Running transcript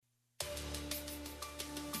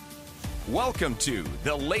Welcome to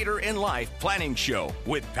the Later in Life Planning Show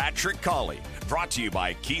with Patrick Colley, brought to you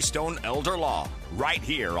by Keystone Elder Law, right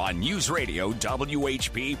here on News Radio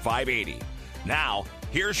WHP 580. Now,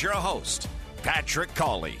 here's your host, Patrick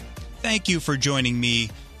Colley. Thank you for joining me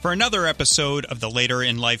for another episode of the Later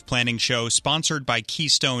in Life Planning Show, sponsored by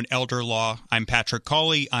Keystone Elder Law. I'm Patrick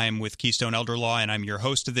Colley. I'm with Keystone Elder Law, and I'm your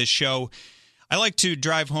host of this show. I like to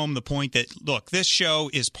drive home the point that, look, this show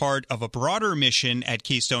is part of a broader mission at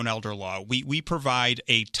Keystone Elder Law. We provide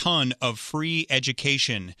a ton of free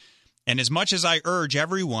education. And as much as I urge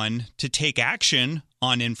everyone to take action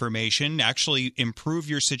on information, actually improve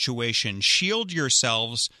your situation, shield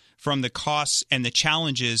yourselves from the costs and the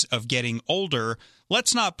challenges of getting older,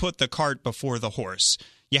 let's not put the cart before the horse.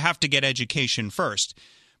 You have to get education first.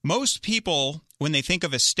 Most people, when they think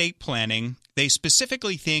of estate planning, they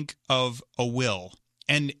specifically think of a will.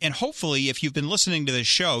 And hopefully, if you've been listening to this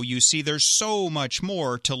show, you see there's so much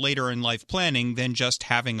more to later in life planning than just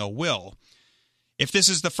having a will. If this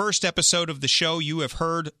is the first episode of the show you have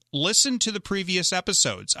heard, listen to the previous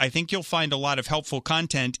episodes. I think you'll find a lot of helpful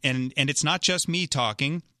content, and it's not just me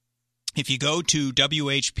talking. If you go to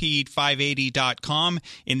WHP580.com,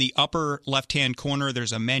 in the upper left-hand corner,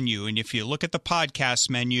 there's a menu. And if you look at the podcast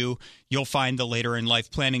menu, you'll find the Later in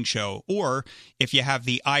Life Planning Show. Or if you have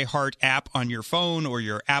the iHeart app on your phone or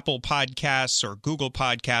your Apple Podcasts or Google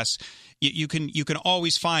Podcasts, you can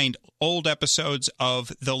always find old episodes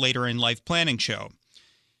of the Later in Life Planning Show.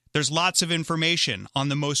 There's lots of information on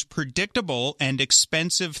the most predictable and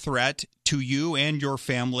expensive threat to you and your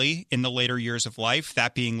family in the later years of life,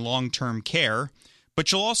 that being long-term care.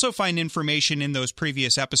 But you'll also find information in those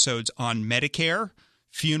previous episodes on Medicare,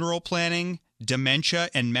 funeral planning, dementia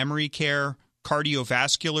and memory care,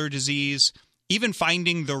 cardiovascular disease, even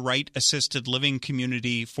finding the right assisted living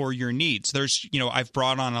community for your needs. I've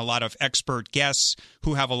brought on a lot of expert guests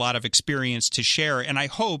who have a lot of experience to share, and I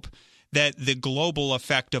hope that the global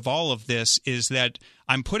effect of all of this is that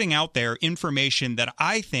I'm putting out there information that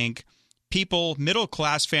I think people,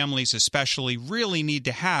 middle-class families especially, really need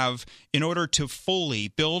to have in order to fully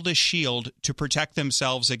build a shield to protect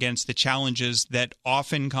themselves against the challenges that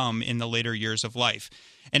often come in the later years of life.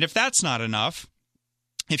 And if that's not enough,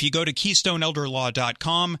 if you go to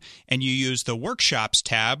KeystoneElderLaw.com and you use the Workshops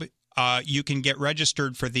tab, you can get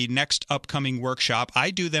registered for the next upcoming workshop. I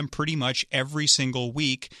do them pretty much every single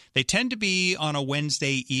week. They tend to be on a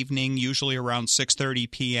Wednesday evening, usually around 6:30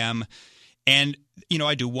 p.m., and,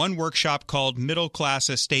 I do one workshop called Middle Class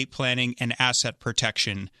Estate Planning and Asset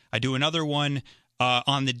Protection. I do another one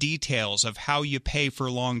on the details of how you pay for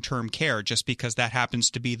long-term care, just because that happens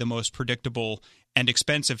to be the most predictable and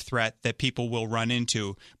expensive threat that people will run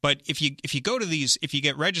into. But if you go to these, if you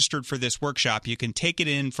get registered for this workshop, you can take it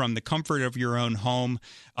in from the comfort of your own home.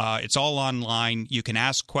 It's all online. You can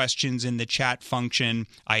ask questions in the chat function.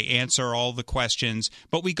 I answer all the questions.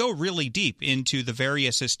 But we go really deep into the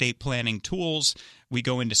various estate planning tools. We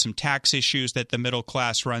go into some tax issues that the middle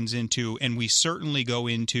class runs into, and we certainly go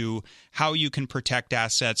into how you can protect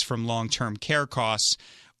assets from long-term care costs,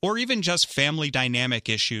 or even just family dynamic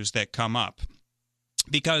issues that come up.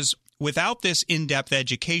 Because without this in-depth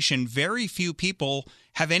education, very few people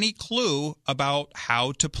have any clue about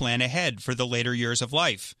how to plan ahead for the later years of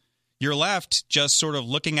life. You're left just sort of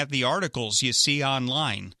looking at the articles you see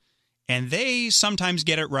online, and they sometimes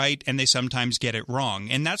get it right and they sometimes get it wrong.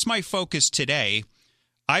 And that's my focus today.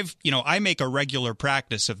 I make a regular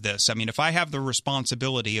practice of this. I mean, if I have the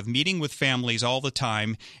responsibility of meeting with families all the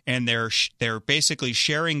time and they're basically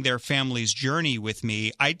sharing their family's journey with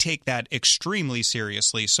me, I take that extremely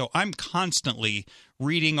seriously. So I'm constantly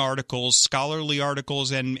reading articles, scholarly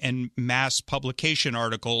articles, and mass publication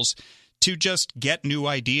articles to just get new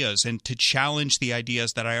ideas and to challenge the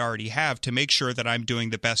ideas that I already have to make sure that I'm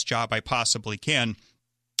doing the best job I possibly can.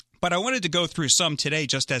 But I wanted to go through some today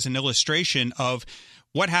just as an illustration of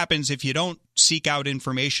what happens if you don't seek out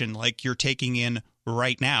information like you're taking in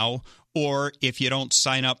right now, or if you don't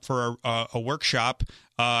sign up for a workshop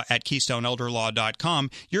at KeystoneElderLaw.com.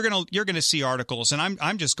 You're gonna see articles, and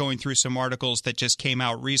I'm just going through some articles that just came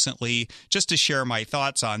out recently just to share my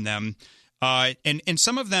thoughts on them. And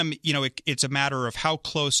some of them, it's a matter of how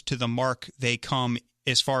close to the mark they come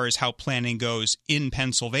as far as how planning goes in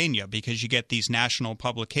Pennsylvania, because you get these national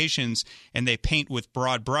publications and they paint with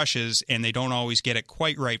broad brushes and they don't always get it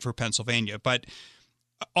quite right for Pennsylvania. But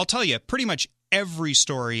I'll tell you, pretty much every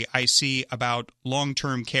story I see about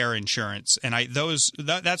long-term care insurance, and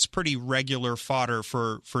that's pretty regular fodder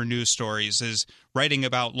for news stories, is writing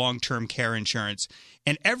about long-term care insurance.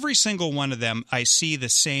 And every single one of them, I see the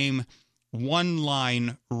same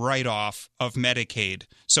one-line write-off of Medicaid.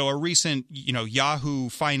 So a recent, Yahoo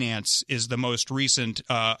Finance is the most recent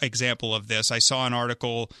example of this. I saw an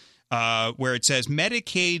article where it says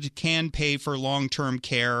Medicaid can pay for long-term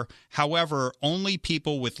care. However, only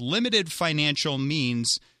people with limited financial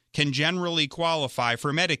means can generally qualify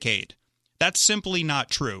for Medicaid. That's simply not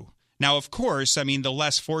true. Now, of course, I mean, the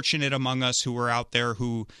less fortunate among us who are out there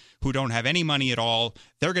who don't have any money at all,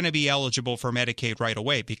 they're going to be eligible for Medicaid right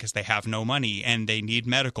away because they have no money and they need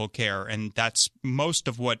medical care. And that's most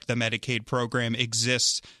of what the Medicaid program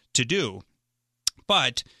exists to do.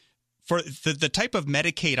 But for the type of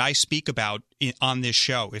Medicaid I speak about on this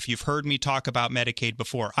show, if you've heard me talk about Medicaid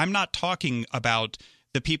before, I'm not talking about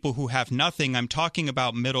the people who have nothing. I'm talking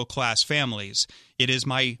about middle-class families. It is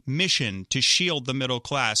my mission to shield the middle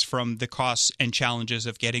class from the costs and challenges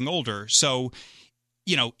of getting older. So,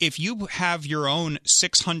 if you have your own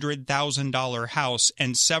 $600,000 house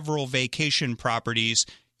and several vacation properties,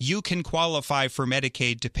 you can qualify for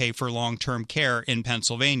Medicaid to pay for long-term care in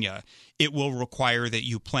Pennsylvania. It will require that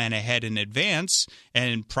you plan ahead in advance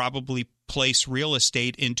and probably place real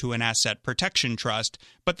estate into an asset protection trust,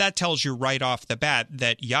 but that tells you right off the bat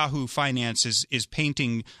that Yahoo Finance is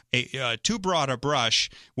painting too broad a brush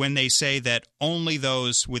when they say that only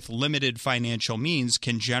those with limited financial means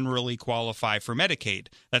can generally qualify for Medicaid.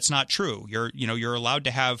 That's not true. You're allowed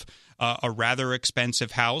to have a rather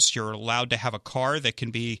expensive house. You're allowed to have a car that can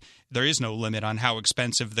be, there is no limit on how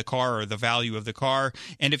expensive the car or the value of the car.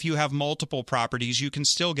 And if you have multiple properties, you can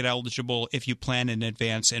still get eligible if you plan in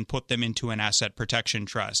advance and put them into an asset protection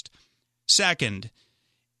trust. Second,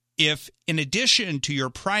 if in addition to your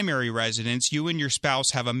primary residence, you and your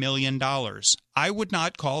spouse have $1 million, I would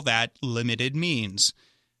not call that limited means.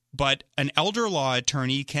 But an elder law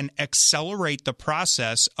attorney can accelerate the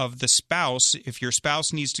process of the spouse. If your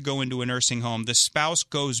spouse needs to go into a nursing home, the spouse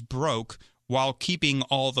goes broke while keeping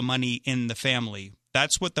all the money in the family.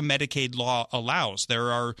 That's what the Medicaid law allows.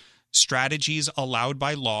 There are strategies allowed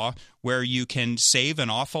by law where you can save an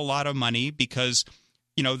awful lot of money because,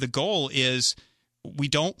 the goal is we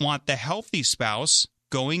don't want the healthy spouse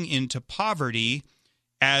going into poverty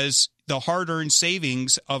as the hard-earned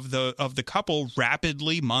savings of the couple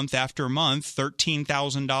rapidly, month after month,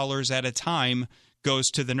 $13,000 at a time,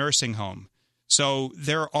 goes to the nursing home. So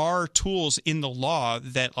there are tools in the law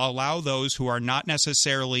that allow those who are not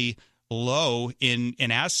necessarily low in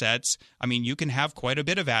assets. I mean, you can have quite a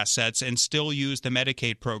bit of assets and still use the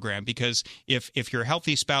Medicaid program because if your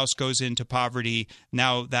healthy spouse goes into poverty,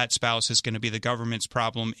 now that spouse is going to be the government's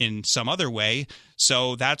problem in some other way.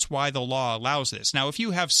 So that's why the law allows this. Now, if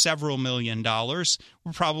you have several $1 million,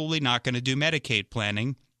 we're probably not going to do Medicaid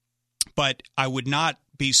planning, but I would not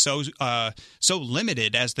be so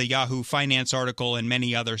limited as the Yahoo Finance article and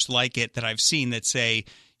many others like it that I've seen that say,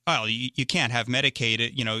 well, you can't have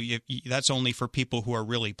Medicaid, that's only for people who are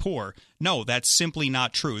really poor. No, that's simply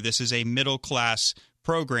not true. This is a middle-class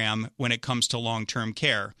program when it comes to long-term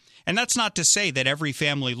care. And that's not to say that every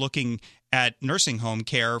family looking at nursing home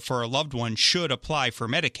care for a loved one should apply for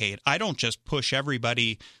Medicaid. I don't just push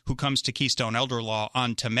everybody who comes to Keystone Elder Law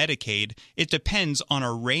onto Medicaid. It depends on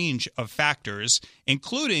a range of factors,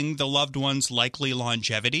 including the loved one's likely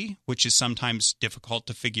longevity, which is sometimes difficult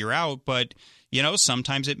to figure out, but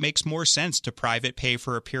sometimes it makes more sense to private pay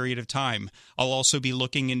for a period of time. I'll also be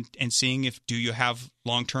looking and seeing do you have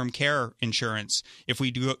long-term care insurance? If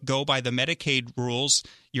we do go by the Medicaid rules,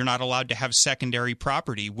 you're not allowed to have secondary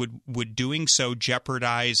property. Would doing so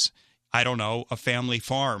jeopardize, I don't know, a family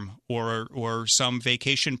farm or some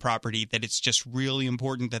vacation property that it's just really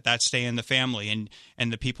important that stay in the family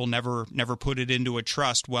and the people never put it into a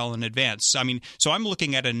trust well in advance. I mean, so I'm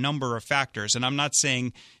looking at a number of factors, and I'm not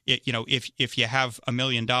saying if you have $1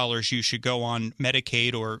 million you should go on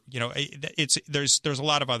Medicaid or there's a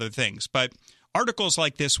lot of other things, but articles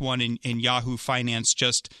like this one in Yahoo Finance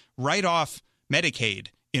just write off Medicaid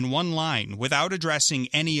in one line without addressing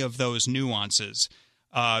any of those nuances.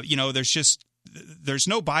 There's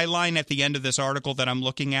no byline at the end of this article that I'm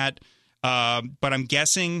looking at, but I'm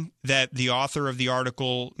guessing that the author of the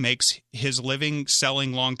article makes his living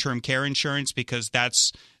selling long-term care insurance because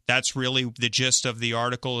that's really the gist of the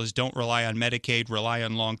article is don't rely on Medicaid, rely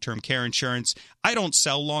on long-term care insurance. I don't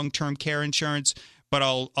sell long-term care insurance, but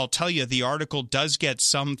I'll tell you the article does get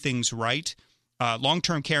some things right.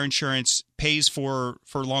 Long-term care insurance pays for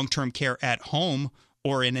long-term care at home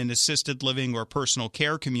or in an assisted living or personal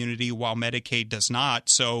care community, while Medicaid does not.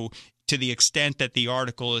 So to the extent that the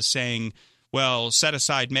article is saying, well, set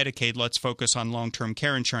aside Medicaid, let's focus on long-term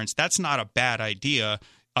care insurance, that's not a bad idea.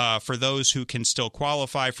 For those who can still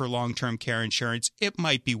qualify for long-term care insurance, it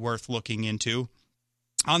might be worth looking into.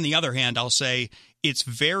 On the other hand, I'll say it's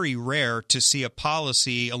very rare to see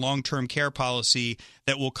a long-term care policy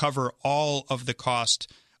that will cover all of the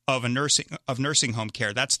cost of nursing home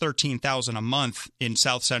care. That's $13,000 a month in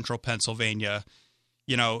South Central Pennsylvania.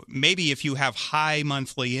 Maybe if you have high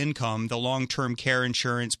monthly income, the long-term care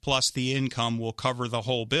insurance plus the income will cover the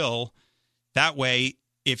whole bill. That way,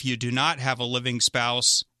 if you do not have a living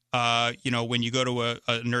spouse, when you go to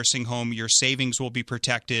a nursing home, your savings will be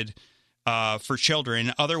protected for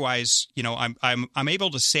children. Otherwise, I'm able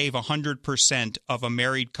to save 100% of a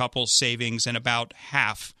married couple's savings and about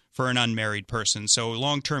half for an unmarried person. So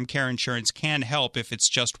long-term care insurance can help if it's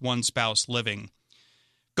just one spouse living.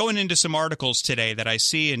 Going into some articles today that I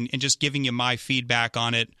see and just giving you my feedback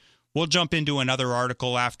on it. We'll jump into another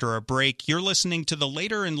article after a break. You're listening to the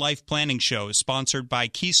Later in Life Planning Show, sponsored by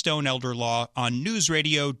Keystone Elder Law on News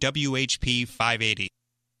Radio WHP 580.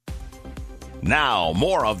 Now,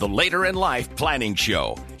 more of the Later in Life Planning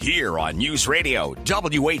Show here on News Radio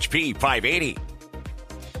WHP 580.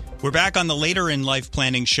 We're back on the Later in Life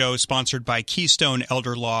Planning Show, sponsored by Keystone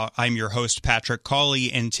Elder Law. I'm your host, Patrick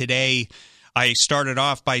Cawley, and today I started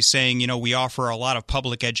off by saying, we offer a lot of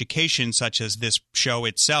public education, such as this show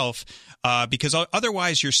itself, because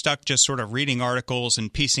otherwise you're stuck just sort of reading articles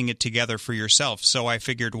and piecing it together for yourself. So I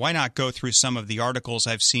figured, why not go through some of the articles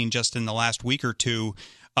I've seen just in the last week or two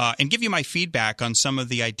and give you my feedback on some of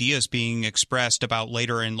the ideas being expressed about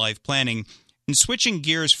later in life planning. And switching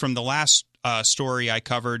gears from the last story I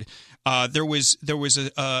covered, there was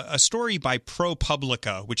a story by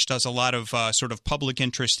ProPublica, which does a lot of sort of public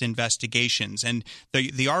interest investigations. And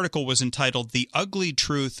the article was entitled "The Ugly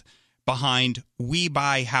Truth Behind We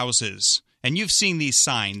Buy Houses." And you've seen these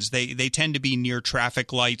signs. They tend to be near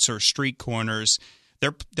traffic lights or street corners.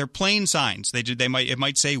 They're plain signs. It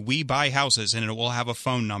might say "We Buy Houses" and it will have a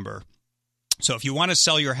phone number. So if you want to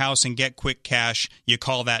sell your house and get quick cash, you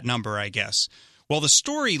call that number, I guess. Well, the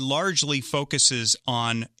story largely focuses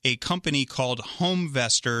on a company called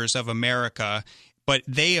Homevestors of America, but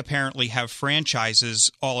they apparently have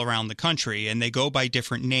franchises all around the country, and they go by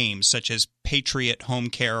different names, such as Patriot Home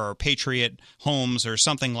Care or Patriot Homes or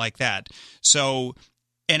something like that. So,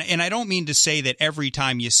 and I don't mean to say that every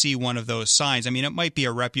time you see one of those signs, I mean, it might be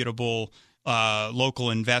a reputable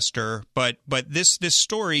local investor, but this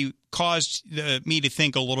story caused me to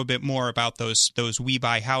think a little bit more about those "We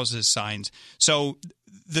Buy Houses" signs. So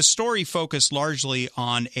the story focused largely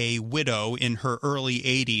on a widow in her early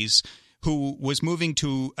 80s who was moving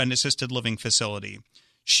to an assisted living facility.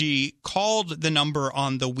 She called the number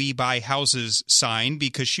on the "We Buy Houses" sign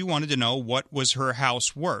because she wanted to know what was her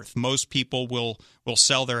house worth. Most people will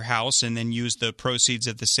sell their house and then use the proceeds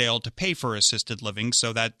of the sale to pay for assisted living.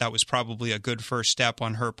 So that was probably a good first step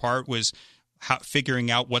on her part, was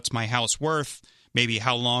figuring out what's my house worth, maybe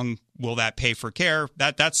how long will that pay for care.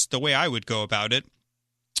 That's the way I would go about it.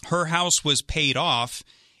 Her house was paid off,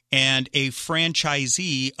 and a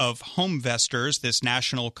franchisee of Homevestors, this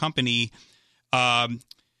national company,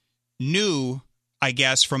 knew, I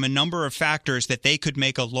guess, from a number of factors that they could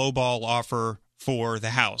make a lowball offer for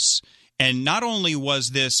the house. And not only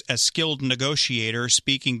was this a skilled negotiator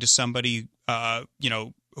speaking to somebody,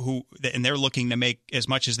 who, and they're looking to make as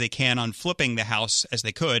much as they can on flipping the house as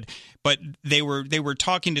they could, but they were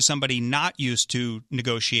talking to somebody not used to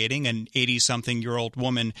negotiating, an 80-something-year-old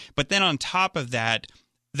woman. But then on top of that,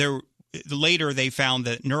 later they found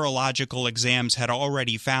that neurological exams had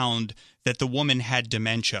already found that the woman had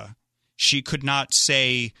dementia. She could not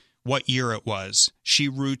say what year it was. She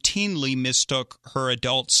routinely mistook her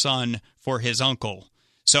adult son for his uncle.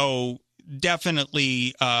 So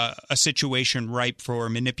definitely a situation ripe for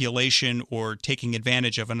manipulation or taking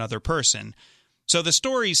advantage of another person. So the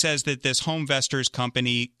story says that this Homevestors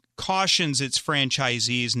company cautions its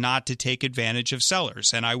franchisees not to take advantage of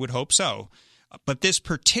sellers, and I would hope so. But this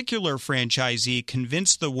particular franchisee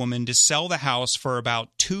convinced the woman to sell the house for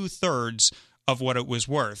about 2/3 of what it was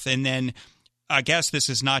worth. And then I guess this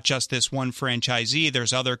is not just this one franchisee.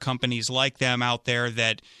 There's other companies like them out there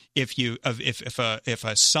that if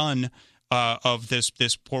a son of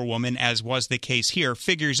this poor woman, as was the case here,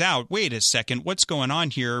 figures out, wait a second, what's going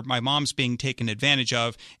on here? My mom's being taken advantage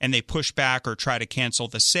of, and they push back or try to cancel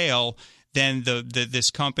the sale, then this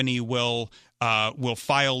company will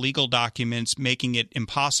file legal documents making it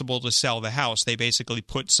impossible to sell the house. They basically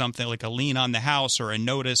put something like a lien on the house or a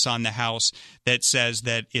notice on the house that says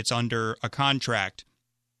that it's under a contract.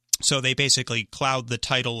 So they basically cloud the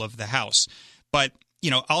title of the house. But,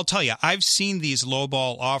 I'll tell you, I've seen these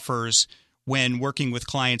lowball offers when working with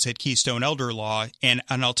clients at Keystone Elder Law, and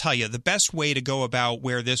I'll tell you, the best way to go about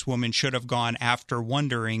where this woman should have gone after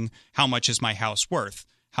wondering how much is my house worth.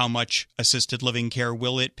 how much assisted living care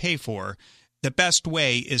will it pay for? The best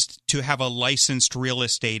way is to have a licensed real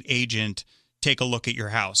estate agent take a look at your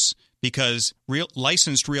house, because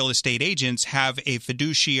licensed real estate agents have a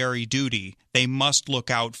fiduciary duty. They must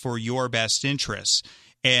look out for your best interests.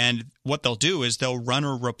 And what they'll do is they'll run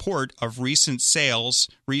a report of recent sales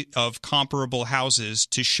of comparable houses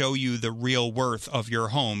to show you the real worth of your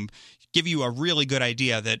home, give you a really good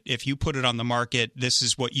idea that if you put it on the market, this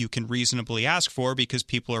is what you can reasonably ask for, because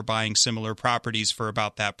people are buying similar properties for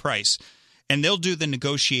about that price. And they'll do the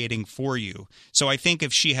negotiating for you. So I think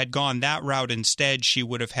if she had gone that route instead, she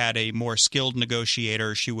would have had a more skilled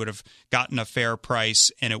negotiator. She would have gotten a fair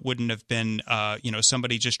price, and it wouldn't have been,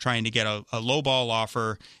 somebody just trying to get a lowball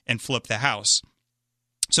offer and flip the house.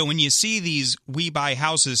 So when you see these "We Buy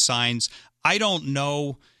Houses" signs, I don't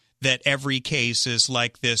know that every case is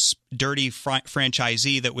like this dirty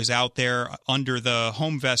franchisee that was out there under the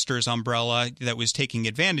Homevestors umbrella that was taking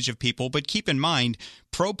advantage of people. But keep in mind,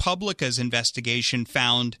 ProPublica's investigation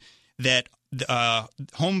found that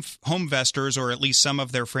Homevestors, or at least some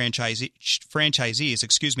of their franchisees,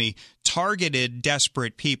 targeted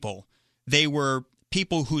desperate people. They were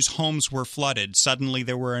people whose homes were flooded. Suddenly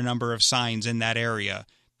there were a number of signs in that area.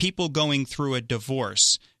 People going through a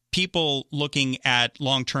divorce. People looking at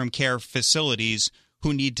long-term care facilities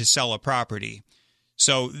who need to sell a property.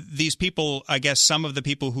 So these people, I guess some of the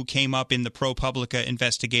people who came up in the ProPublica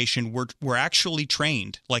investigation were actually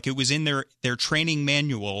trained, like it was in their training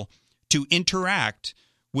manual, to interact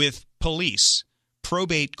with police,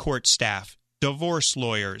 probate court staff, divorce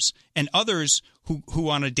lawyers, and others who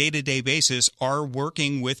on a day-to-day basis are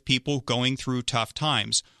working with people going through tough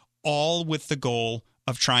times, all with the goal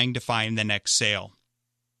of trying to find the next sale.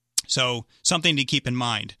 So something to keep in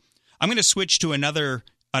mind. I'm going to switch to another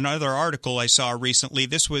article I saw recently.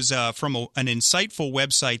 This was from an insightful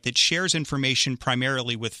website that shares information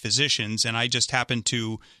primarily with physicians, and I just happened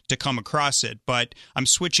to come across it. But I'm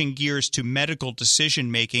switching gears to medical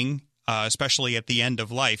decision-making, especially at the end of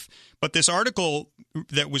life. But this article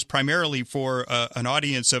that was primarily for an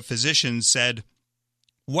audience of physicians said,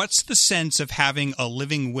 "What's the sense of having a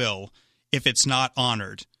living will if it's not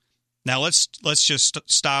honored?" Now, let's just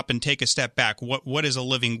stop and take a step back. What is a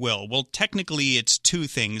living will? Well, technically, it's two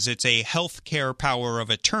things. It's a healthcare power of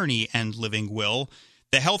attorney and living will.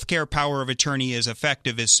 The healthcare power of attorney is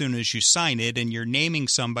effective as soon as you sign it, and you're naming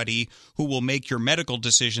somebody who will make your medical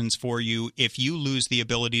decisions for you if you lose the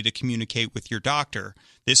ability to communicate with your doctor.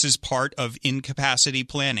 This is part of incapacity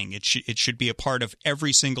planning. It should be a part of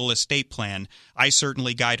every single estate plan. I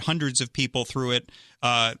certainly guide hundreds of people through it.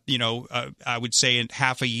 I would say in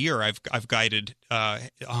half a year I've guided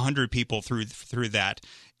 100 people through that.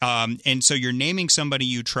 And so you're naming somebody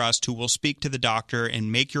you trust who will speak to the doctor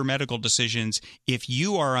and make your medical decisions if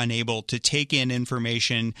you are unable to take in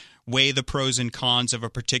information, weigh the pros and cons of a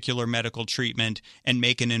particular medical treatment, and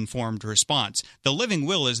make an informed response. The living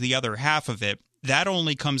will is the other half of it. That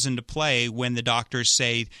only comes into play when the doctors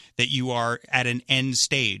say that you are at an end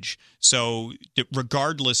stage. So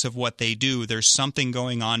regardless of what they do, there's something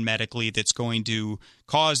going on medically that's going to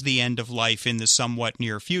cause the end of life in the somewhat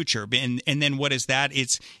near future. And then what is that?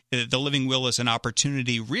 It's the living will is an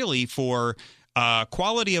opportunity really for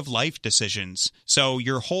quality of life decisions. So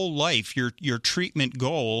your whole life, your treatment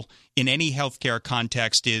goal in any healthcare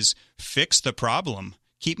context is fix the problem,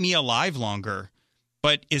 keep me alive longer.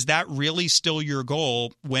 But is that really still your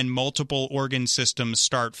goal when multiple organ systems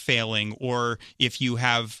start failing, or if you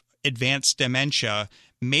have advanced dementia?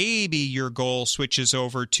 Maybe your goal switches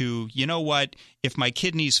over to, you know what, if my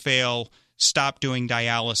kidneys fail, stop doing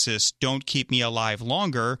dialysis, don't keep me alive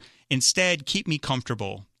longer. Instead, keep me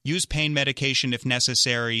comfortable. Use pain medication if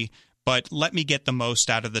necessary, but let me get the most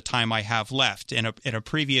out of the time I have left. In a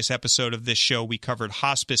previous episode of this show, we covered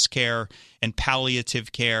hospice care and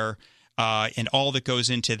palliative care, and all that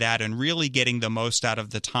goes into that, and really getting the most out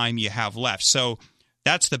of the time you have left. So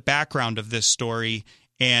that's the background of this story.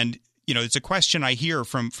 And, it's a question I hear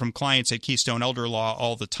from clients at Keystone Elder Law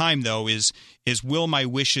all the time, though, is will my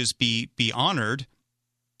wishes be honored?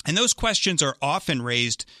 And those questions are often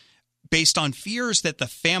raised based on fears that the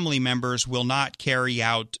family members will not carry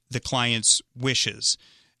out the client's wishes.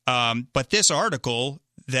 But this article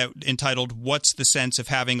that entitled "What's the Sense of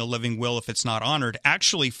Having a Living Will If It's Not Honored"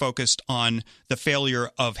 actually focused on the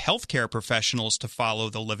failure of healthcare professionals to follow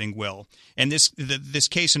the living will. And this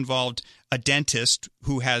case involved a dentist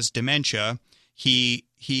who has dementia. He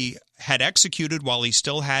had executed, while he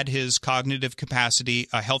still had his cognitive capacity,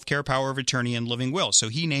 a healthcare power of attorney and living will. So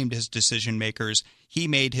he named his decision makers. He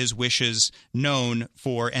made his wishes known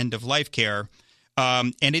for end-of-life care.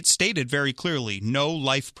 And it stated very clearly, no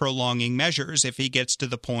life-prolonging measures if he gets to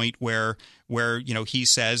the point where he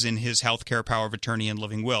says in his healthcare power of attorney and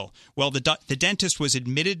living will. Well, the dentist was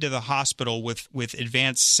admitted to the hospital with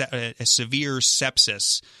advanced severe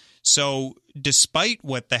sepsis. So despite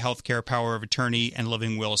what the healthcare power of attorney and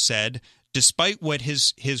living will said, despite what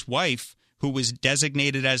his wife, who was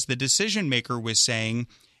designated as the decision maker, was saying,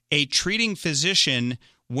 a treating physician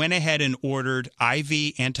went ahead and ordered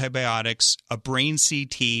IV antibiotics, a brain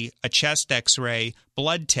CT, a chest X-ray,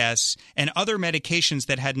 blood tests, and other medications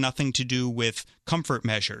that had nothing to do with comfort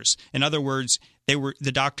measures. In other words,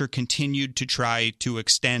 the doctor continued to try to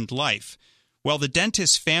extend life. Well, the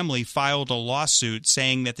dentist's family filed a lawsuit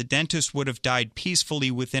saying that the dentist would have died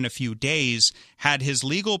peacefully within a few days had his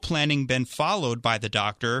legal planning been followed by the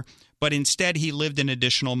doctor, but instead he lived an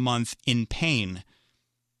additional month in pain.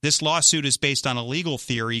 This lawsuit is based on a legal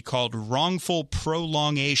theory called wrongful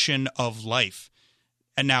prolongation of life.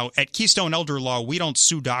 And now, at Keystone Elder Law, we don't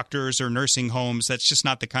sue doctors or nursing homes. That's just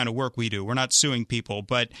not the kind of work we do. We're not suing people.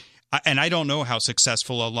 And I don't know how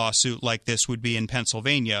successful a lawsuit like this would be in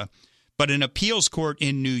Pennsylvania. But an appeals court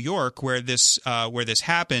in New York, where this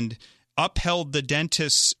happened, upheld the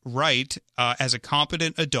dentist's right as a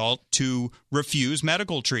competent adult to refuse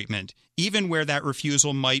medical treatment, even where that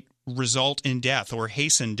refusal might result in death or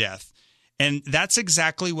hasten death. And that's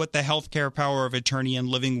exactly what the healthcare power of attorney and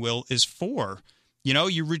living will is for. You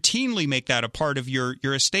routinely make that a part of your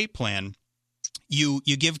estate plan. You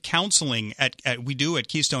give counseling we do at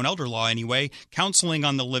Keystone Elder Law anyway, counseling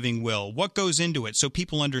on the living will, what goes into it so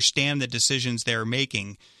people understand the decisions they're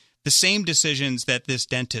making, the same decisions that this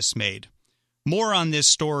dentist made. More on this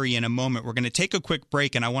story in a moment. We're going to take a quick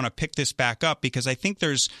break, and I want to pick this back up because I think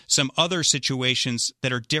there's some other situations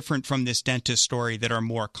that are different from this dentist story that are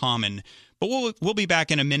more common. But we'll be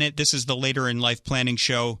back in a minute. This is the Later in Life Planning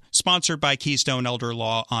Show, sponsored by Keystone Elder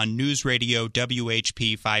Law on News Radio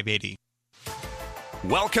WHP 580.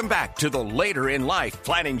 Welcome back to the Later in Life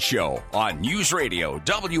Planning Show on News Radio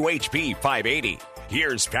WHP 580.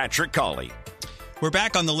 Here's Patrick Colley. We're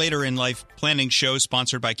back on the Later in Life Planning Show,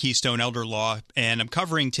 sponsored by Keystone Elder Law, and I'm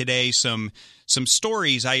covering today some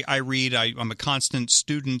stories I read. I'm a constant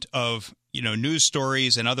student of news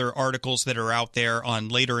stories and other articles that are out there on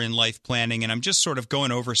later in life planning, and I'm just sort of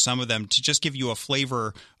going over some of them to just give you a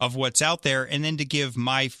flavor of what's out there, and then to give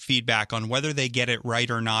my feedback on whether they get it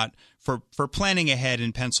right or not for planning ahead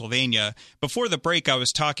in Pennsylvania. Before the break, I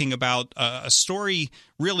was talking about a story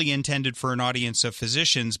really intended for an audience of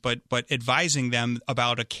physicians, but advising them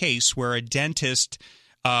about a case where a dentist,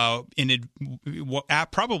 probably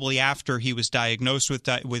after he was diagnosed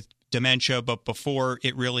with dementia, but before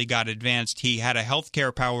it really got advanced, he had a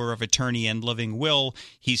healthcare power of attorney and living will.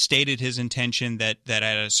 He stated his intention that at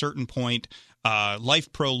a certain point,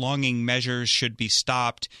 life-prolonging measures should be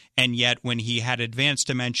stopped, and yet when he had advanced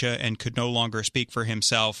dementia and could no longer speak for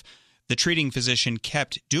himself, the treating physician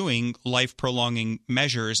kept doing life-prolonging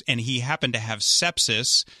measures, and he happened to have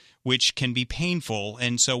sepsis, which can be painful.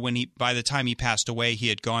 And so by the time he passed away, he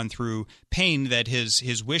had gone through pain that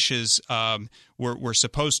his wishes were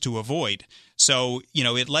supposed to avoid. So,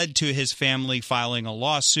 it led to his family filing a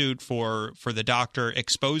lawsuit for the doctor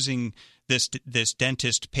exposing this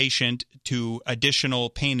dentist patient to additional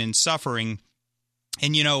pain and suffering.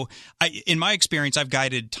 And, in my experience, I've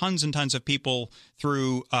guided tons and tons of people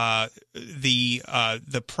through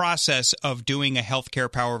the process of doing a healthcare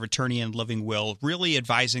power of attorney and living will, really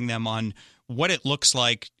advising them on what it looks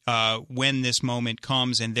like when this moment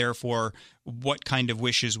comes, and therefore what kind of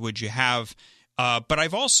wishes would you have. But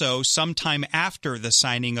I've also, sometime after the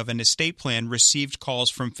signing of an estate plan, received calls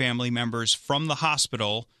from family members from the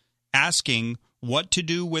hospital asking what to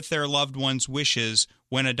do with their loved one's wishes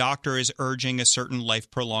when a doctor is urging a certain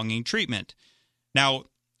life-prolonging treatment. Now,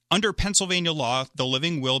 under Pennsylvania law, the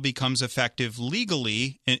living will becomes effective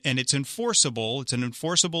legally, and it's enforceable. It's an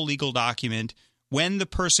enforceable legal document when the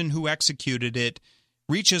person who executed it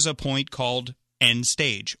reaches a point called end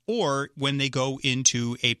stage, or when they go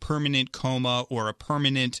into a permanent coma or a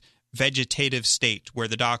permanent vegetative state where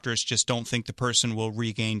the doctors just don't think the person will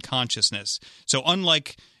regain consciousness. So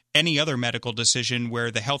unlike any other medical decision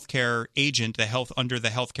where the healthcare agent, under the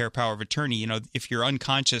healthcare power of attorney, if you're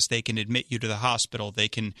unconscious, they can admit you to the hospital. They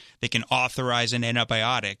can authorize an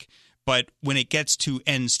antibiotic. But when it gets to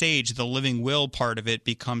end stage, the living will part of it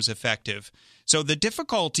becomes effective. So the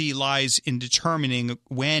difficulty lies in determining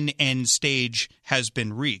when end stage has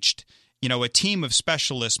been reached. A team of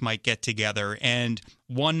specialists might get together, and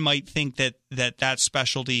one might think that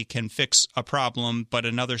specialty can fix a problem, but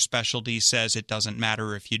another specialty says it doesn't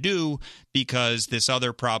matter if you do because this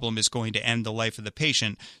other problem is going to end the life of the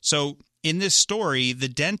patient. So in this story, the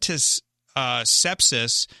dentist's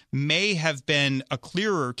sepsis may have been a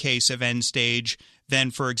clearer case of end stage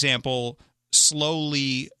than, for example,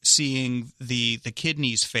 slowly seeing the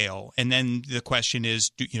kidneys fail. And then the question is,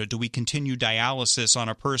 do we continue dialysis on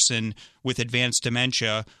a person with advanced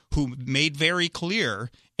dementia who made very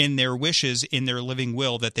clear in their wishes, in their living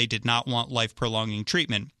will, that they did not want life-prolonging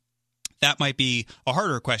treatment? That might be a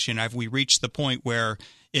harder question. Have we reached the point where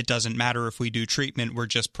it doesn't matter if we do treatment, we're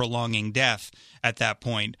just prolonging death at that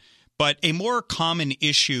point? But a more common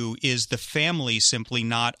issue is the family simply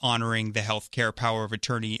not honoring the healthcare power of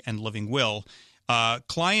attorney and living will.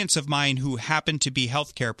 Clients of mine who happen to be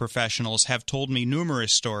healthcare professionals have told me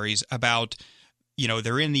numerous stories about,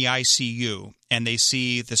 they're in the ICU and they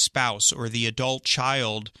see the spouse or the adult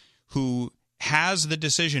child who has the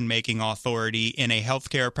decision-making authority in a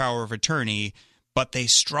healthcare power of attorney, but they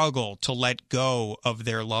struggle to let go of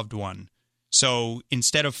their loved one. So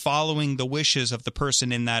instead of following the wishes of the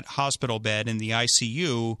person in that hospital bed in the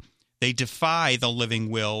ICU, they defy the living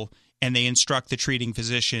will and they instruct the treating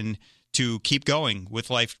physician to keep going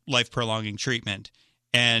with life-prolonging treatment.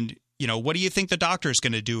 And, what do you think the doctor is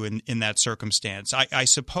going to do in that circumstance? I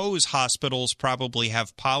suppose hospitals probably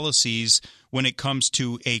have policies when it comes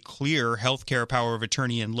to a clear healthcare power of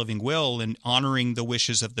attorney and living will and honoring the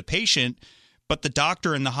wishes of the patient, but the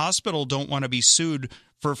doctor and the hospital don't want to be sued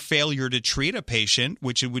for failure to treat a patient,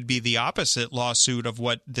 which it would be the opposite lawsuit of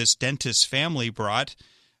what this dentist family brought.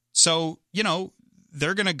 So,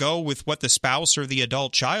 they're going to go with what the spouse or the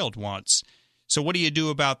adult child wants. So what do you do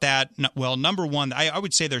about that? Well, number one, I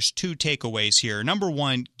would say there's two takeaways here. Number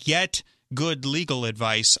one, get good legal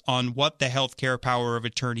advice on what the healthcare power of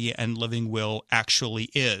attorney and living will actually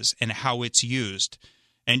is and how it's used.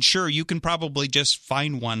 And sure, you can probably just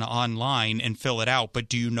find one online and fill it out, but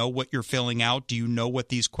do you know what you're filling out? Do you know what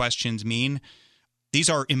these questions mean? These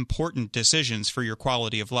are important decisions for your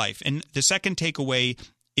quality of life. And the second takeaway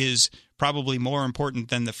is probably more important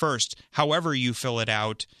than the first. However you fill it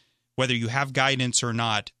out, whether you have guidance or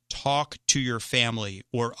not, talk to your family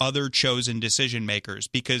or other chosen decision makers,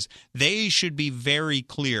 because they should be very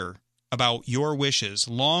clear about your wishes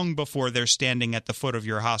long before they're standing at the foot of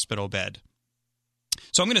your hospital bed.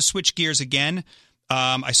 So I'm going to switch gears again.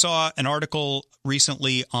 I saw an article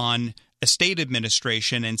recently on estate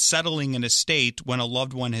administration and settling an estate when a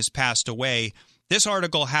loved one has passed away. This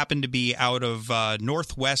article happened to be out of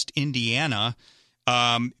Northwest Indiana,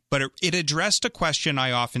 but it addressed a question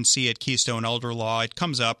I often see at Keystone Elder Law. It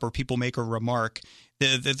comes up or people make a remark.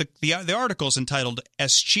 The article is entitled,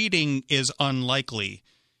 "Escheating is Unlikely,"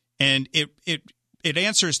 and it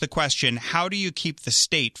answers the question, how do you keep the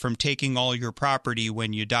state from taking all your property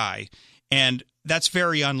when you die? And that's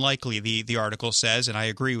very unlikely, the article says, and I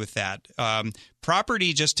agree with that.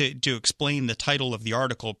 Property, just to explain the title of the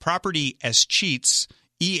article, property escheats,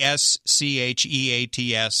 E-S-C-H-E-A-T-S,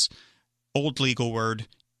 old legal word,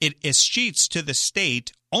 it escheats to the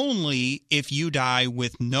state only if you die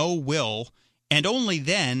with no will, and only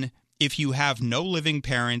then if you have no living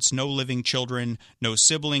parents, no living children, no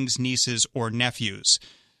siblings, nieces, or nephews.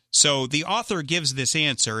 So the author gives this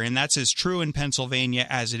answer, and that's as true in Pennsylvania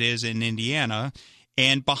as it is in Indiana.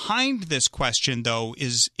 And behind this question, though,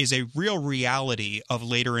 is a real reality of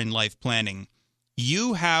later in life planning.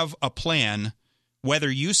 You have a plan, whether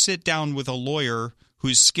you sit down with a lawyer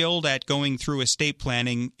who's skilled at going through estate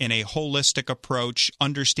planning in a holistic approach,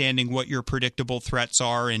 understanding what your predictable threats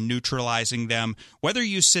are and neutralizing them, whether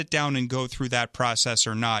you sit down and go through that process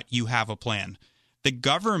or not, you have a plan. The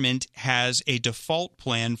government has a default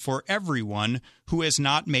plan for everyone who has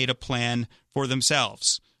not made a plan for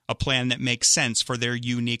themselves, a plan that makes sense for their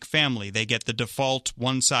unique family. They get the default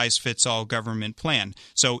one-size-fits-all government plan.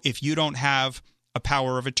 So if you don't have a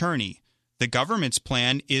power of attorney, the government's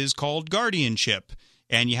plan is called guardianship,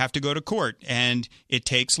 and you have to go to court, and it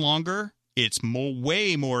takes longer. It's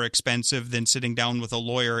way more expensive than sitting down with a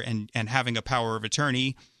lawyer and having a power of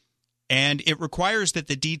attorney. And it requires that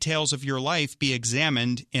the details of your life be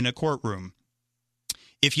examined in a courtroom.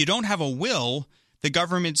 If you don't have a will, the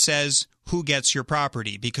government says who gets your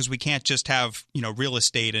property, because we can't just have, real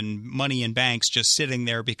estate and money in banks just sitting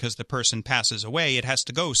there because the person passes away. It has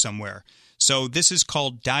to go somewhere. So this is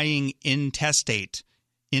called dying intestate.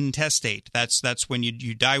 Intestate. That's when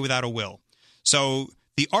you die without a will. So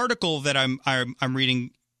the article that I'm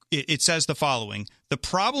reading, it says the following: the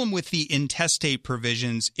problem with the intestate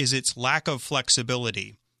provisions is its lack of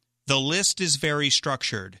flexibility. The list is very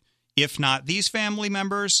structured. If not these family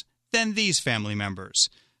members, then these family members.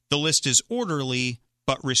 The list is orderly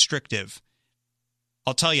but restrictive.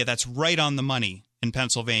 I'll tell you, that's right on the money in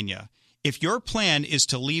Pennsylvania. if your plan is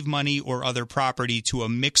to leave money or other property to a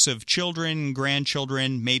mix of children,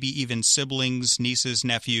 grandchildren, maybe even siblings, nieces,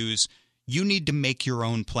 nephews, you need to make your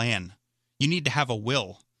own plan. You need to have a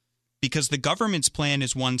will, because the government's plan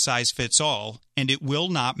is one size fits all, and it will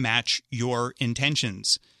not match your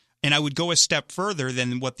intentions. And I would go a step further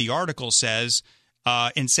than what the article says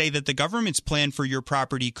and say that the government's plan for your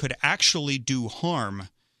property could actually do harm.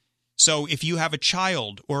 So if you have a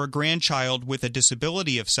child or a grandchild with a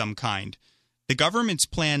disability of some kind, the government's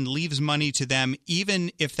plan leaves money to them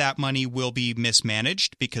even if that money will be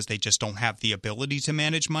mismanaged because they just don't have the ability to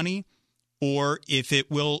manage money, or if it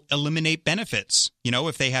will eliminate benefits. You know,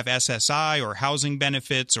 if they have SSI or housing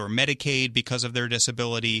benefits or Medicaid because of their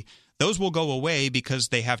disability, those will go away because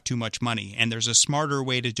they have too much money. And there's a smarter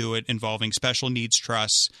way to do it involving special needs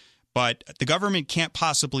trusts. But the government can't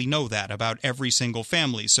possibly know that about every single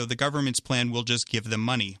family. So the government's plan will just give them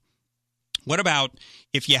money. What about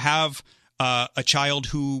if you have a child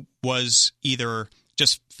who was either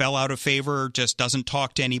just fell out of favor, just doesn't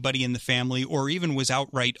talk to anybody in the family, or even was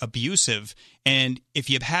outright abusive? And if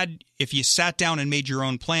you sat down and made your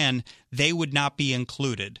own plan, they would not be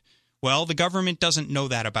included. Well, the government doesn't know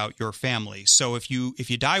that about your family. So if you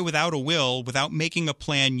die without a will, without making a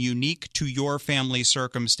plan unique to your family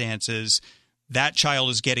circumstances, that child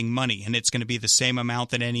is getting money, and it's going to be the same amount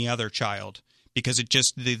that any other child. Because it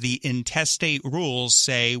just the intestate rules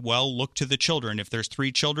say, well, look to the children. If there's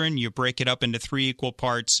 3 children, you break it up into 3 equal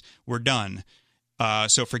parts. We're done.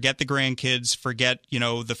 So forget the grandkids. Forget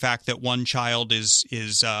the fact that one child has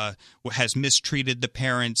mistreated the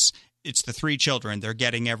parents. It's the 3 children. They're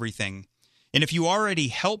getting everything. And if you already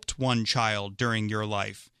helped one child during your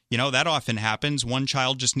life, that often happens. One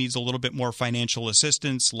child just needs a little bit more financial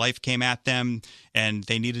assistance. Life came at them, and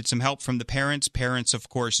they needed some help from the parents. Parents, of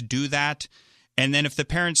course, do that. And then if the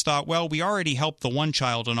parents thought, well, we already helped the one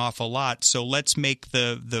child an awful lot, so let's make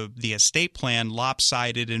the estate plan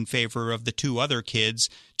lopsided in favor of the 2 other kids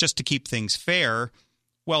just to keep things fair,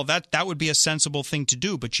 well, that would be a sensible thing to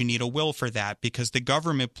do, but you need a will for that, because the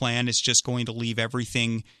government plan is just going to leave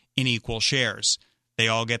everything in equal shares. They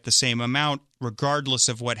all get the same amount regardless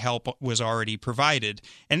of what help was already provided.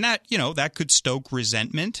 And that could stoke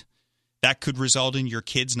resentment. That could result in your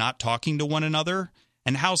kids not talking to one another.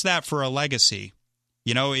 And how's that for a legacy?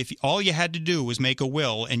 If all you had to do was make a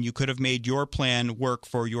will, and you could have made your plan work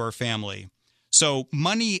for your family. So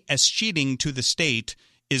money escheating to the state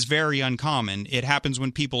is very uncommon. It happens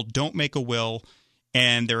when people don't make a will,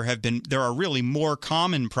 and there are really more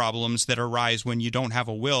common problems that arise when you don't have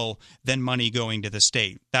a will than money going to the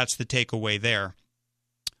state. That's the takeaway there.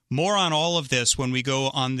 More on all of this when we go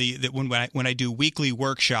on when I do weekly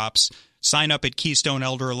workshops. Sign up at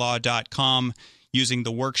KeystoneElderLaw.com. Using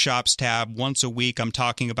the workshops tab once a week. I'm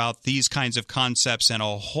talking about these kinds of concepts and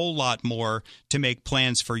a whole lot more to make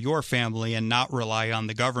plans for your family and not rely on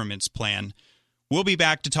the government's plan. We'll be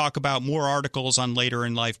back to talk about more articles on later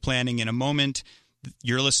in life planning in a moment.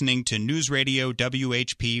 You're listening to News Radio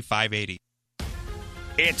WHP 580.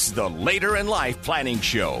 It's the Later in Life Planning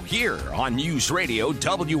Show here on News Radio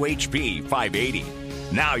WHP 580.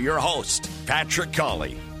 Now your host, Patrick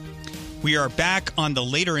Colley. We are back on the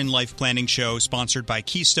Later in Life Planning Show, sponsored by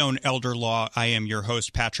Keystone Elder Law. I am your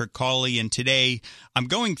host, Patrick Colley, and today I'm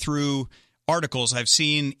going through articles I've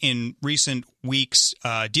seen in recent weeks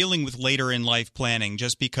dealing with later in life planning,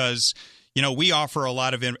 just because, we offer a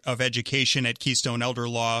lot of education at Keystone Elder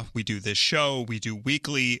Law. We do this show. We do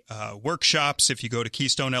weekly workshops. If you go to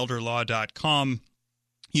KeystoneElderLaw.com,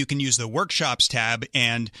 you can use the workshops tab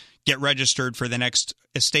and get registered for the next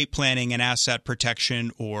estate planning and asset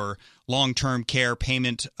protection or long-term care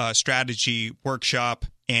payment strategy workshop.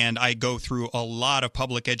 And I go through a lot of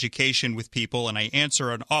public education with people, and I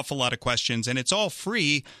answer an awful lot of questions, and it's all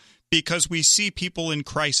free because we see people in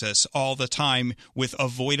crisis all the time with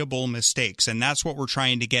avoidable mistakes. And that's what we're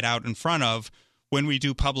trying to get out in front of when we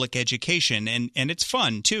do public education. And it's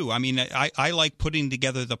fun, too. I mean, I like putting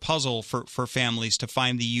together the puzzle for families to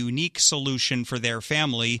find the unique solution for their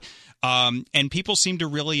family. And people seem to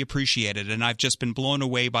really appreciate it. And I've just been blown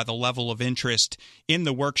away by the level of interest in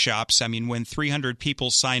the workshops. I mean, when 300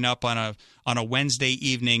 people sign up on a Wednesday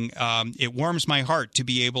evening, it warms my heart to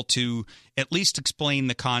be able to at least explain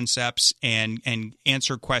the concepts and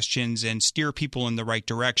answer questions and steer people in the right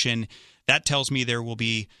direction. That tells me there will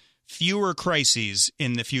be fewer crises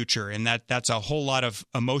in the future, and that's a whole lot of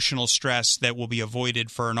emotional stress that will be avoided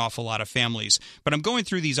for an awful lot of families. But I'm going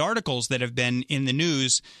through these articles that have been in the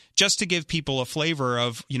news just to give people a flavor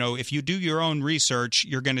of, if you do your own research,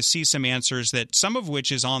 you're going to see some answers that some of which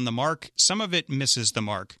is on the mark, some of it misses the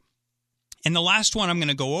mark. And the last one I'm going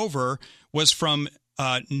to go over was from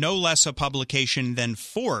no less a publication than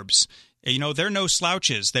Forbes. You know, they're no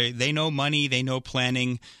slouches. They know money. They know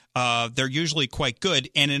planning. They're usually quite good.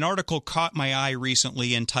 And an article caught my eye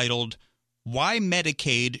recently entitled, "Why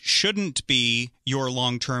Medicaid Shouldn't Be Your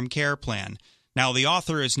Long-Term Care Plan." Now, the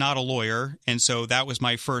author is not a lawyer, and so that was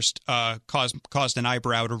my first caused an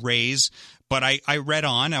eyebrow to raise. But I read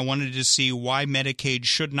on. I wanted to see why Medicaid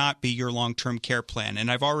should not be your long-term care plan.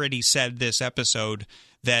 And I've already said this episode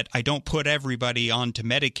that I don't put everybody onto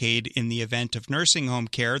Medicaid in the event of nursing home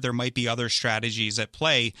care. There might be other strategies at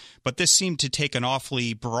play, but this seemed to take an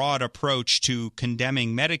awfully broad approach to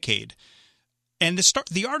condemning Medicaid. And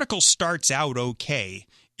the article starts out okay.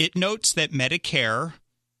 It notes that Medicare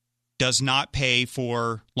does not pay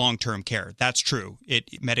for long-term care. That's true.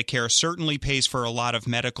 Medicare certainly pays for a lot of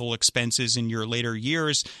medical expenses in your later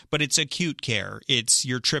years, but it's acute care. It's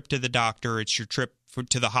your trip to the doctor. It's your trip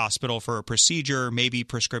to the hospital for a procedure, maybe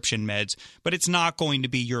prescription meds, but it's not going to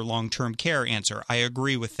be your long-term care answer. I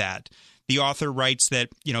agree with that. The author writes that,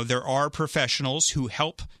 you know, there are professionals who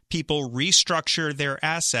help people restructure their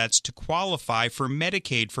assets to qualify for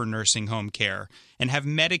Medicaid for nursing home care and have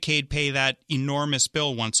Medicaid pay that enormous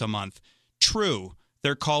bill once a month. True.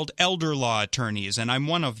 They're called elder law attorneys, and I'm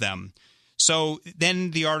one of them. So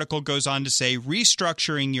then the article goes on to say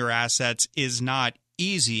restructuring your assets is not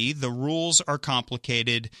easy. The rules are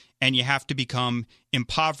complicated, and you have to become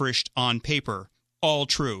impoverished on paper. All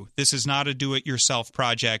true. This is not a do-it-yourself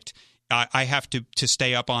project. I have to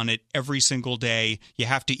stay up on it every single day. You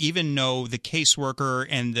have to even know the caseworker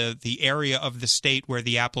and the area of the state where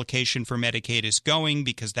the application for Medicaid is going,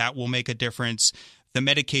 because that will make a difference. The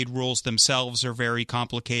Medicaid rules themselves are very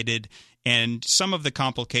complicated, and some of the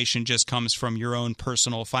complication just comes from your own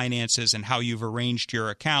personal finances and how you've arranged your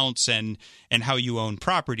accounts and how you own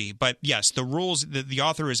property. But yes, the rules, the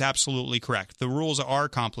author is absolutely correct. The rules are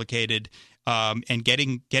complicated, and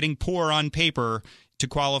getting poor on paper to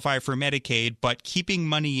qualify for Medicaid, but keeping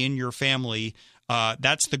money in your family,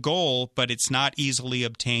 that's the goal, but it's not easily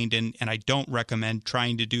obtained, and I don't recommend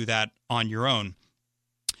trying to do that on your own.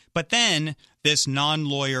 But then this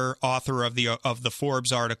non-lawyer author of the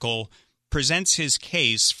Forbes article presents his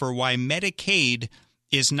case for why Medicaid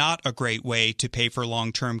is not a great way to pay for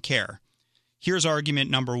long-term care. Here's argument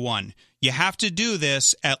number one. You have to do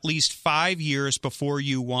this at least 5 years before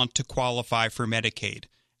you want to qualify for Medicaid.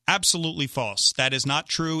 Absolutely false. That is not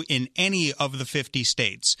true in any of the 50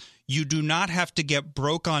 states. You do not have to get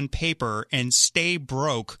broke on paper and stay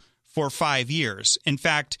broke for 5 years. In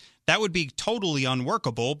fact, that would be totally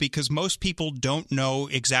unworkable because most people don't know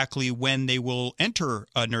exactly when they will enter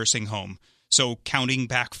a nursing home. So counting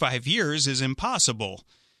back 5 years is impossible.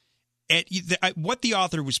 What the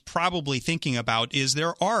author was probably thinking about is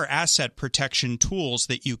there are asset protection tools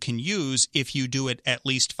that you can use if you do it at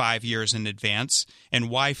least 5 years in advance. And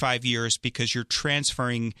why 5 years? Because you're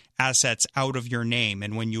transferring assets out of your name.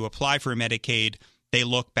 And when you apply for Medicaid, they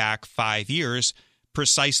look back 5 years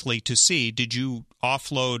precisely to see, did you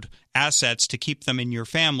offload assets to keep them in your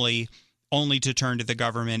family only to turn to the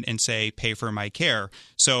government and say, pay for my care?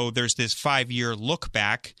 So there's this 5-year look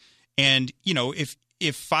back. And, you know, if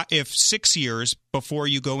 6 years before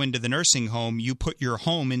you go into the nursing home, you put your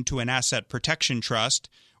home into an asset protection trust,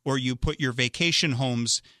 or you put your vacation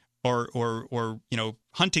homes or you know,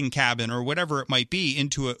 hunting cabin or whatever it might be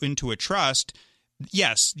into a trust,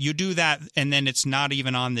 yes, you do that, and then it's not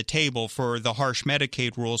even on the table for the harsh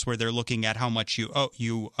Medicaid rules where they're looking at how much you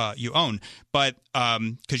own. But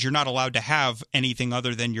because you're not allowed to have anything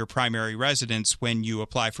other than your primary residence when you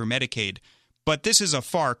apply for Medicaid. But this is a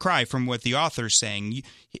far cry from what the author's saying.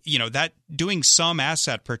 You know, that doing some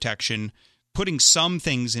asset protection, putting some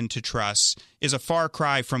things into trusts is a far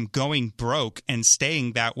cry from going broke and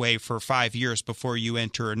staying that way for 5 years before you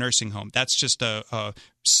enter a nursing home. That's just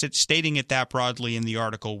stating it that broadly in the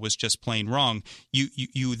article was just plain wrong.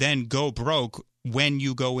 You then go broke when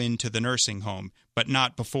you go into the nursing home, but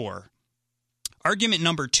not before. Argument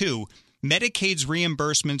number two. Medicaid's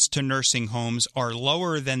reimbursements to nursing homes are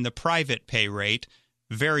lower than the private pay rate.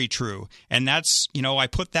 Very true. And that's, you know, I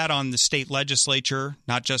put that on the state legislature,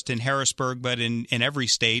 not just in Harrisburg, but in every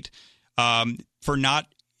state, for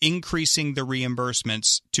not increasing the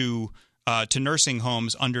reimbursements to nursing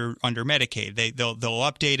homes under Medicaid. They'll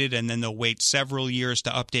update it, and then they'll wait several years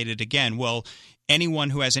to update it again. Well, anyone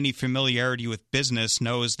who has any familiarity with business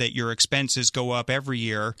knows that your expenses go up every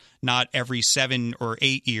year, not every 7 or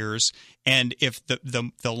 8 years. And if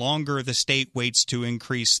the longer the state waits to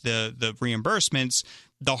increase the reimbursements,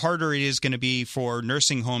 the harder it is going to be for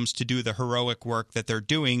nursing homes to do the heroic work that they're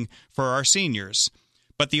doing for our seniors.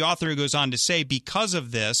 But the author goes on to say, because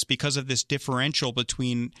of this differential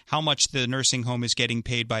between how much the nursing home is getting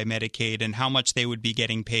paid by Medicaid and how much they would be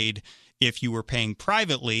getting paid if you were paying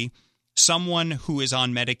privately, someone who is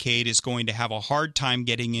on Medicaid is going to have a hard time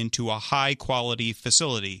getting into a high-quality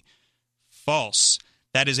facility. False.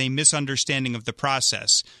 That is a misunderstanding of the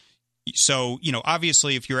process. So,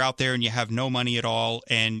 obviously, if you're out there and you have no money at all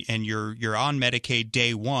and you're on Medicaid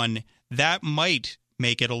day one, that might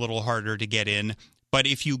make it a little harder to get in. But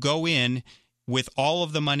if you go in with all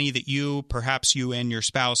of the money that perhaps you and your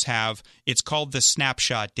spouse have, it's called the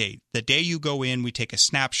snapshot date. The day you go in, we take a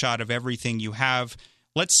snapshot of everything you have.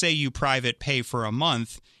 Let's say you private pay for a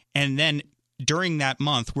month, and then during that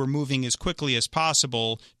month, we're moving as quickly as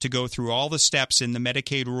possible to go through all the steps in the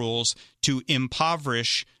Medicaid rules to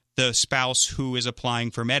impoverish the spouse who is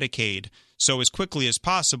applying for Medicaid. So as quickly as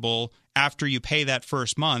possible, after you pay that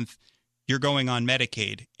first month, you're going on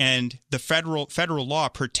Medicaid. And the federal law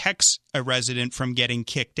protects a resident from getting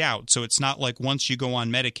kicked out. So it's not like once you go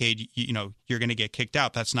on Medicaid, you're going to get kicked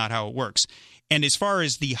out. That's not how it works. And as far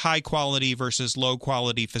as the high quality versus low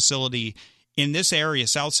quality facility, in this area,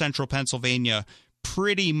 South Central Pennsylvania,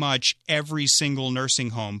 pretty much every single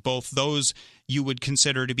nursing home, both those you would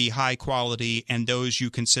consider to be high quality and those you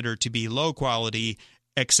consider to be low quality,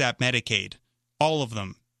 accept Medicaid. All of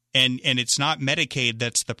them. And it's not Medicaid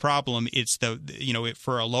that's the problem. It's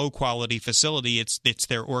for a low quality facility, it's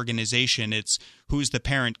their organization. It's who's the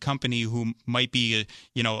parent company who might be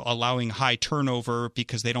allowing high turnover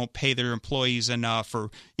because they don't pay their employees enough, or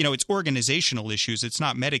it's organizational issues. It's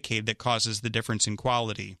not Medicaid that causes the difference in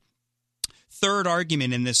quality. Third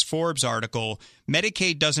argument in this Forbes article,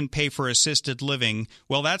 Medicaid doesn't pay for assisted living.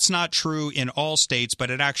 Well, that's not true in all states,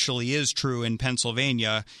 but it actually is true in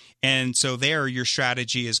Pennsylvania. And so there, your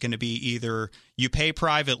strategy is going to be either you pay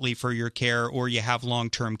privately for your care or you have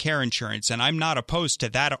long-term care insurance. And I'm not opposed to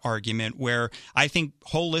that argument, where I think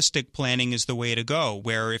holistic planning is the way to go,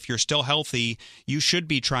 where if you're still healthy, you should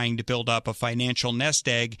be trying to build up a financial nest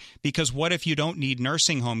egg, because what if you don't need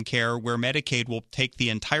nursing home care where Medicaid will take the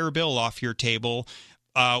entire bill off your table?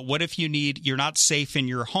 What if you're not safe in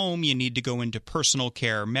your home, you need to go into personal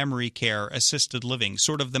care, memory care, assisted living,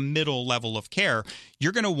 sort of the middle level of care?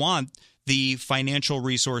 You're going to want the financial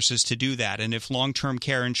resources to do that. And if long-term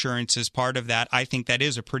care insurance is part of that, I think that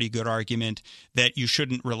is a pretty good argument that you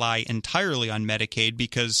shouldn't rely entirely on Medicaid,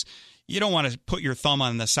 because you don't want to put your thumb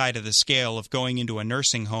on the side of the scale of going into a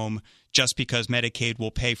nursing home just because Medicaid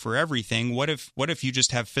will pay for everything. What if you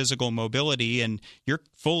just have physical mobility and you're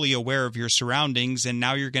fully aware of your surroundings, and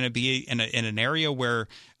now you're going to be in an area where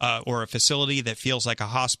or a facility that feels like a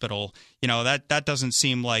hospital? That doesn't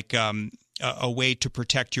seem like a way to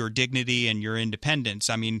protect your dignity and your independence.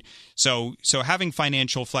 I mean, so having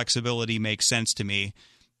financial flexibility makes sense to me.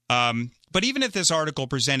 But even if this article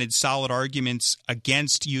presented solid arguments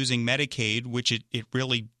against using Medicaid, which it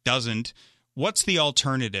really doesn't, what's the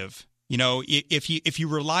alternative? If you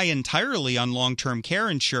rely entirely on long-term care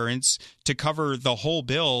insurance to cover the whole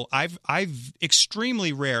bill, I've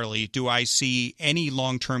extremely rarely do I see any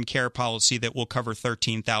long-term care policy that will cover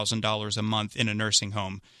 $13,000 a month in a nursing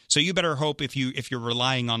home. So you better hope if you're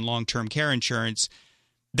relying on long-term care insurance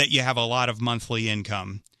that you have a lot of monthly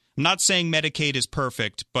income. I'm not saying Medicaid is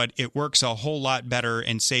perfect, but it works a whole lot better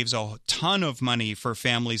and saves a ton of money for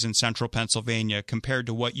families in central Pennsylvania compared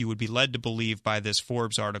to what you would be led to believe by this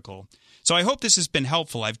Forbes article. So I hope this has been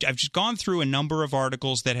helpful. I've just gone through a number of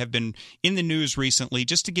articles that have been in the news recently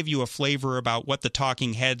just to give you a flavor about what the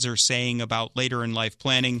talking heads are saying about later in life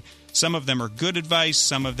planning. Some of them are good advice,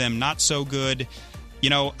 some of them not so good.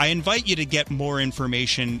 I invite you to get more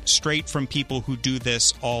information straight from people who do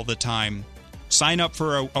this all the time. Sign up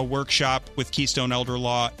for a workshop with Keystone Elder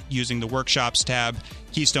Law using the Workshops tab,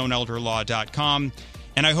 KeystoneElderLaw.com.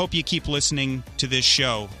 And I hope you keep listening to this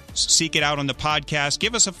show. Seek it out on the podcast.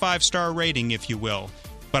 Give us a 5-star rating, if you will.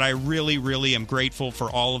 But I really, really am grateful for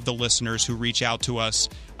all of the listeners who reach out to us.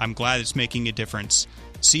 I'm glad it's making a difference.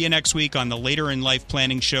 See you next week on the Later in Life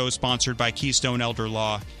Planning Show, sponsored by Keystone Elder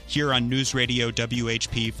Law, here on News Radio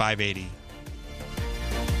WHP 580.